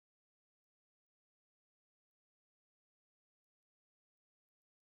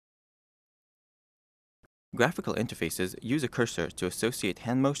Graphical interfaces use a cursor to associate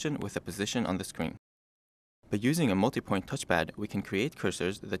hand motion with a position on the screen. By using a multi-point touchpad, we can create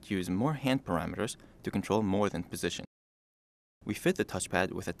cursors that use more hand parameters to control more than position. We fit the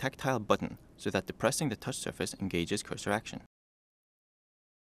touchpad with a tactile button so that depressing the touch surface engages cursor action.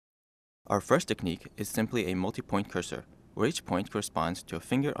 Our first technique is simply a multi-point cursor, where each point corresponds to a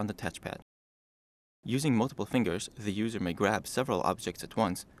finger on the touchpad. Using multiple fingers, the user may grab several objects at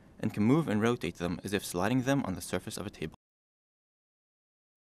once and can move and rotate them as if sliding them on the surface of a table.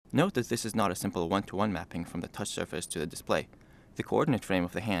 Note that this is not a simple one-to-one mapping from the touch surface to the display. The coordinate frame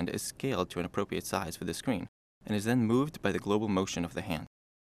of the hand is scaled to an appropriate size for the screen and is then moved by the global motion of the hand.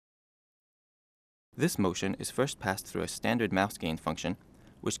 This motion is first passed through a standard mouse gain function,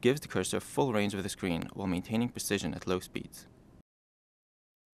 which gives the cursor full range of the screen while maintaining precision at low speeds.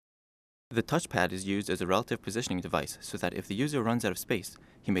 The touchpad is used as a relative positioning device so that if the user runs out of space,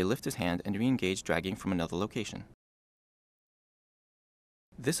 he may lift his hand and re-engage dragging from another location.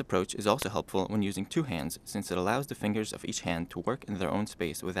 This approach is also helpful when using two hands since it allows the fingers of each hand to work in their own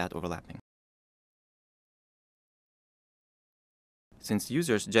space without overlapping. Since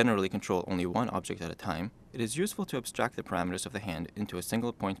users generally control only one object at a time, it is useful to abstract the parameters of the hand into a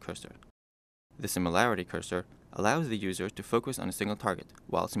single point cursor. The similarity cursor allows the user to focus on a single target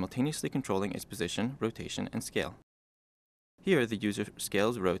while simultaneously controlling its position, rotation, and scale. Here, the user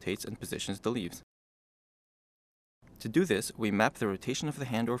scales, rotates, and positions the leaves. To do this, we map the rotation of the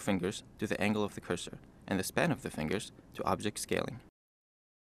hand or fingers to the angle of the cursor, and the span of the fingers to object scaling.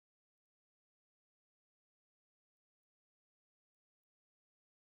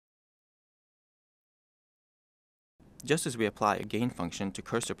 Just as we apply a gain function to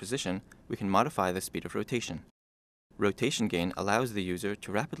cursor position, we can modify the speed of rotation. Rotation gain allows the user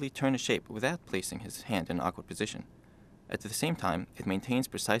to rapidly turn a shape without placing his hand in an awkward position. At the same time, it maintains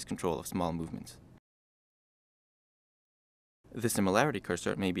precise control of small movements. The similarity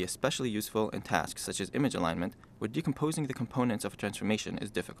cursor may be especially useful in tasks such as image alignment, where decomposing the components of a transformation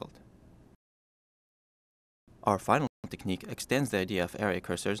is difficult. Our final technique extends the idea of area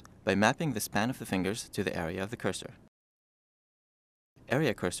cursors by mapping the span of the fingers to the area of the cursor.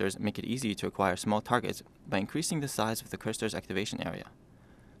 Area cursors make it easy to acquire small targets by increasing the size of the cursor's activation area.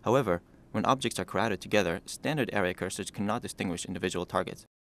 However, when objects are crowded together, standard area cursors cannot distinguish individual targets.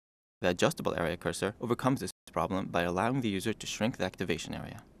 The adjustable area cursor overcomes this problem by allowing the user to shrink the activation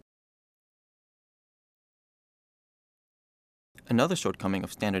area. Another shortcoming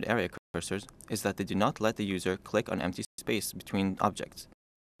of standard area cursors is that they do not let the user click on empty space between objects.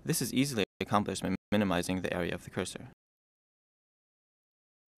 This is easily accomplished by minimizing the area of the cursor.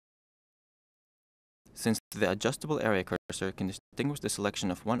 Since the adjustable area cursor can distinguish the selection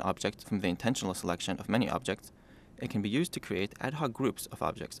of one object from the intentional selection of many objects, it can be used to create ad hoc groups of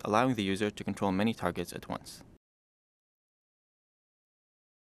objects, allowing the user to control many targets at once.